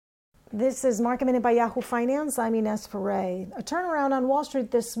This is Market Minute by Yahoo Finance. I'm Ines Ferre. A turnaround on Wall Street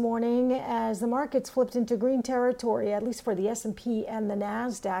this morning as the markets flipped into green territory, at least for the S&P and the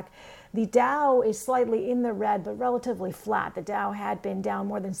NASDAQ. The Dow is slightly in the red, but relatively flat. The Dow had been down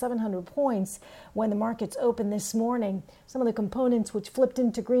more than 700 points when the markets opened this morning. Some of the components which flipped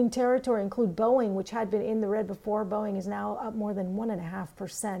into green territory include Boeing, which had been in the red before. Boeing is now up more than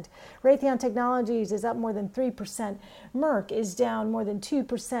 1.5%. Raytheon Technologies is up more than 3%. Merck is down more than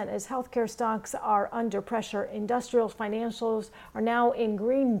 2% as healthcare stocks are under pressure. Industrial financials are now in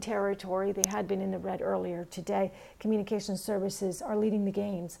green territory. They had been in the red earlier today. Communication services are leading the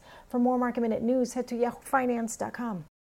gains. For more Market Minute news, head to yahoofinance.com.